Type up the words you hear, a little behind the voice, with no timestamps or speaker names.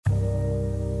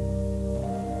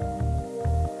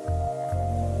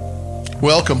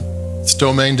Welcome. It's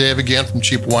Domain Dave again from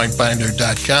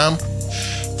CheapWineFinder.com.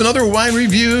 Another wine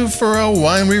review for a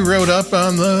wine we wrote up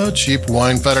on the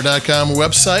CheapWineFinder.com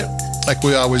website, like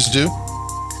we always do.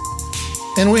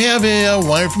 And we have a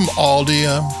wine from Aldi,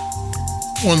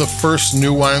 one of the first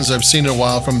new wines I've seen in a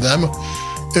while from them.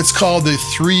 It's called the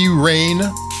Three Rain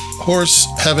Horse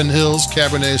Heaven Hills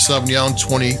Cabernet Sauvignon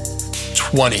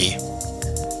 2020.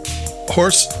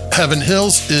 Horse Heaven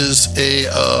Hills is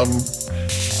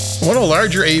one of the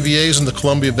larger AVAs in the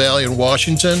Columbia Valley in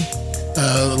Washington.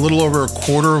 A little over a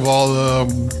quarter of all the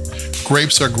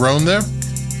grapes are grown there.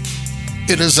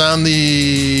 It is on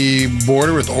the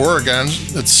border with Oregon.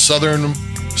 It's southern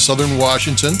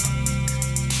Washington.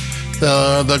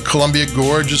 The Columbia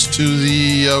Gorge is to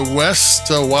the west.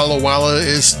 Walla Walla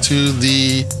is to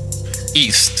the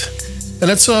east. And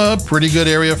it's a pretty good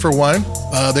area for wine.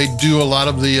 They do a lot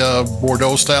of the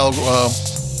Bordeaux style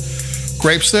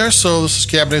grapes there. So this is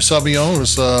Cabernet Sauvignon. It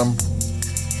was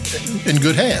in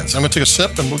good hands. I'm going to take a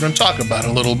sip and we're going to talk about it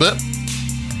a little bit.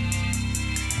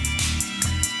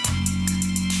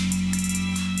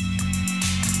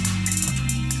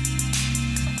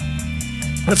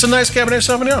 It's a nice Cabernet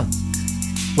Sauvignon.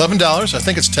 $11. I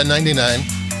think it's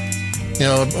 $10.99. You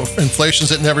know,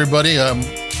 inflation's hitting everybody.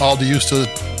 Aldi used to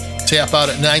tap out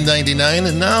at $9.99,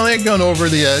 and now they're going over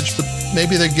the edge, but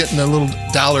maybe they're getting a little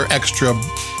dollar extra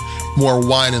more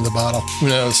wine in the bottle. Who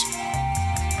knows?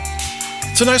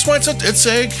 It's a nice wine. It's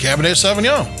a Cabernet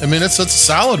Sauvignon. I mean, it's a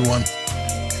solid one.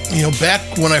 You know, back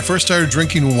when I first started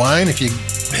drinking wine, if you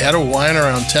had a wine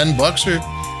around $10,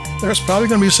 there's probably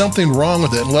going to be something wrong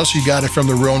with it, unless you got it from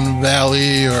the Rhone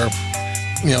Valley or,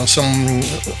 some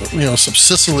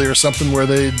Sicily or something where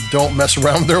they don't mess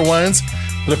around with their wines.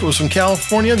 But if it was from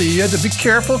California, you had to be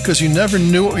careful because you never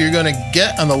knew what you're going to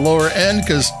get on the lower end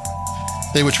because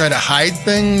they would try to hide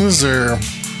things or,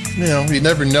 you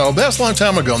never know. But that's a long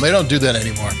time ago, and they don't do that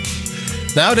anymore.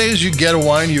 Nowadays, you get a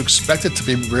wine, you expect it to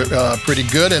be pretty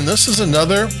good, and this is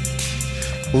another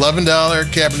 $11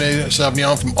 Cabernet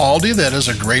Sauvignon from Aldi. That is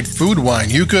a great food wine.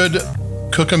 You could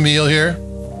cook a meal here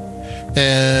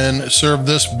and serve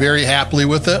this very happily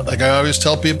with it. Like I always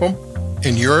tell people,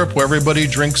 in Europe, where everybody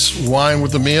drinks wine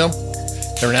with a meal,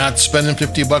 they're not spending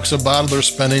 $50 a bottle. They're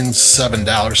spending $7,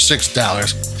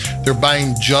 $6. They're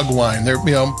buying jug wine. They're,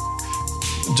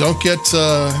 don't get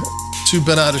too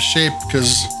bent out of shape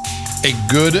because a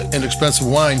good and expensive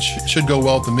wine should go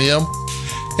well with the meal.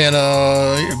 And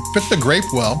pick the grape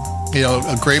well.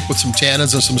 A grape with some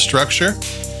tannins and some structure.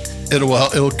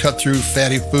 It'll cut through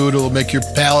fatty food. It'll make your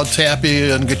palate happy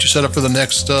and get you set up for the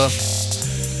next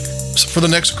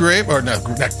grape, or not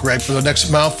grape, for the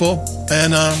next mouthful.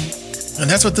 And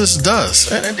that's what this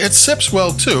does. And it sips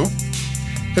well too.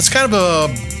 It's kind of a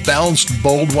balanced,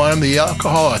 bold wine. The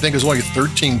alcohol, I think, is only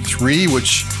 13.3,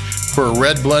 which for a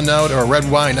red blend out, or a red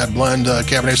wine, not blend,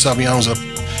 Cabernet Sauvignon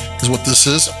is what this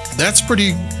is. That's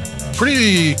pretty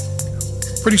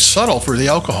subtle for the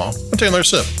alcohol. I'll take another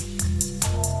sip.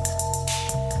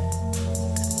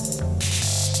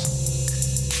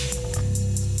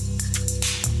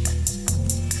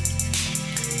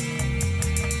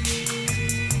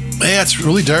 Yeah, it's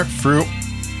really dark fruit.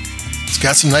 It's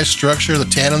got some nice structure. The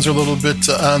tannins are a little bit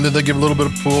on there. They give a little bit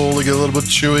of pull. They get a little bit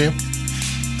chewy.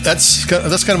 That's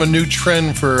kind of a new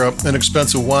trend for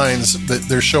inexpensive wines, that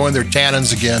they're showing their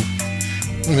tannins again.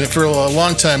 I mean, for a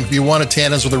long time, if you wanted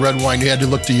tannins with a red wine, you had to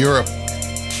look to Europe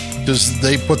because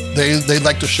they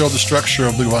like to show the structure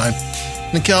of the wine.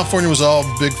 And California was all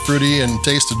big, fruity, and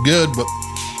tasted good, but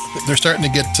they're starting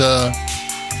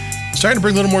to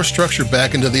bring a little more structure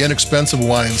back into the inexpensive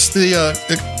wines. The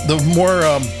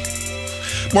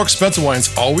more expensive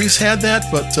wines always had that,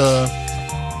 but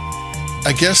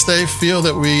I guess they feel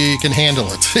that we can handle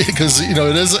it because it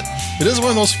is one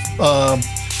of those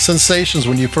sensations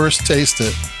when you first taste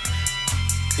it.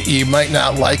 You might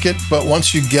not like it, but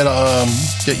once you get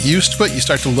used to it, you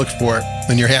start to look for it,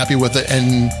 and you're happy with it,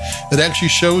 and it actually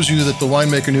shows you that the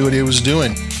winemaker knew what he was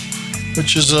doing,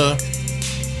 which is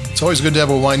it's always good to have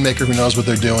a winemaker who knows what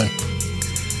they're doing.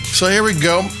 So here we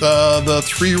go, the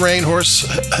Three Rain Horse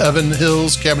Heaven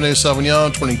Hills Cabernet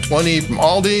Sauvignon 2020 from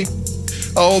Aldi.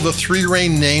 Oh, the Three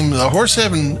Rain name, the Horse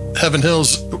Heaven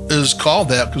Hills is called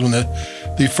that because when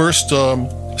the first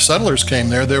settlers came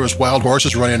there was wild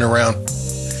horses running around.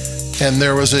 And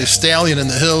there was a stallion in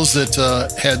the hills that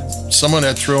someone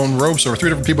had thrown ropes over. 3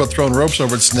 different people had thrown ropes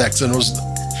over its neck, and it was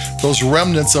those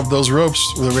remnants of those ropes.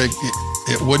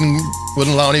 It wouldn't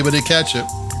allow anybody to catch it.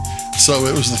 So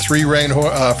it was the Three Rain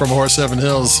from Horse Heaven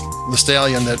Hills, the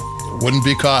stallion that wouldn't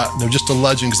be caught. They're just a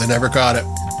legend because they never caught it.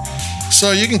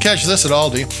 So you can catch this at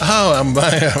Aldi. Oh, am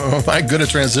I good at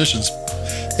transitions?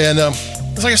 And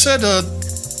like I said,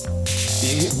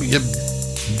 you get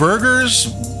burgers,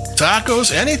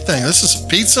 tacos, anything. This is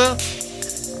pizza.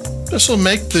 This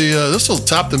will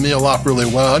top the meal off really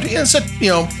well. And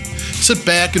sit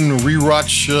back and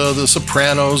rewatch The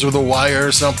Sopranos or The Wire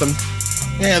or something.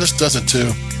 Yeah, this does it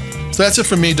too. So that's it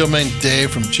from me, Domain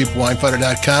Dave from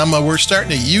CheapWineFighter.com. We're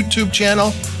starting a YouTube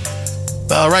channel.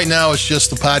 Right now it's just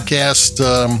the podcast.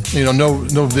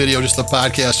 No video, just the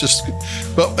podcast.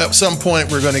 But at some point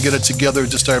we're going to get it together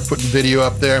to start putting video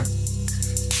up there.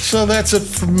 So that's it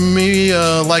from me.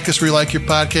 Like us, like your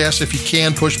podcast. If you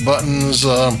can, push buttons.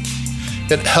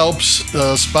 It helps.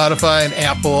 Spotify and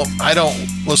Apple. I don't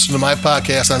listen to my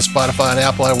podcast on Spotify and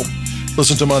Apple. I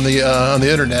listen to them on the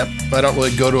internet. I don't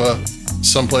really go to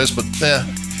someplace, but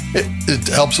it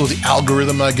helps with the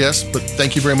algorithm, I guess. But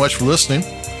thank you very much for listening.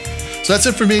 So that's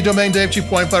it for me, Domain Dave,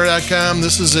 CheapWineFighter.com.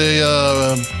 This is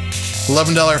a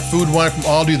 $11 food wine from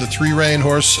Aldi, the Three Rain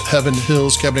Horse Heaven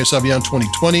Hills Cabernet Sauvignon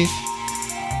 2020.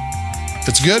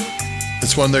 It's good.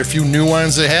 It's one of their few new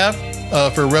wines they have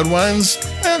for red wines,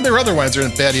 and their other wines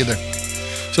aren't bad either.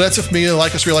 So that's it for me.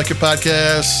 Like us, like your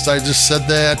podcast. I just said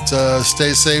that.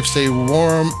 Stay safe, stay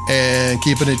warm, and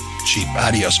keeping it cheap.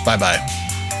 Adios. Bye-bye.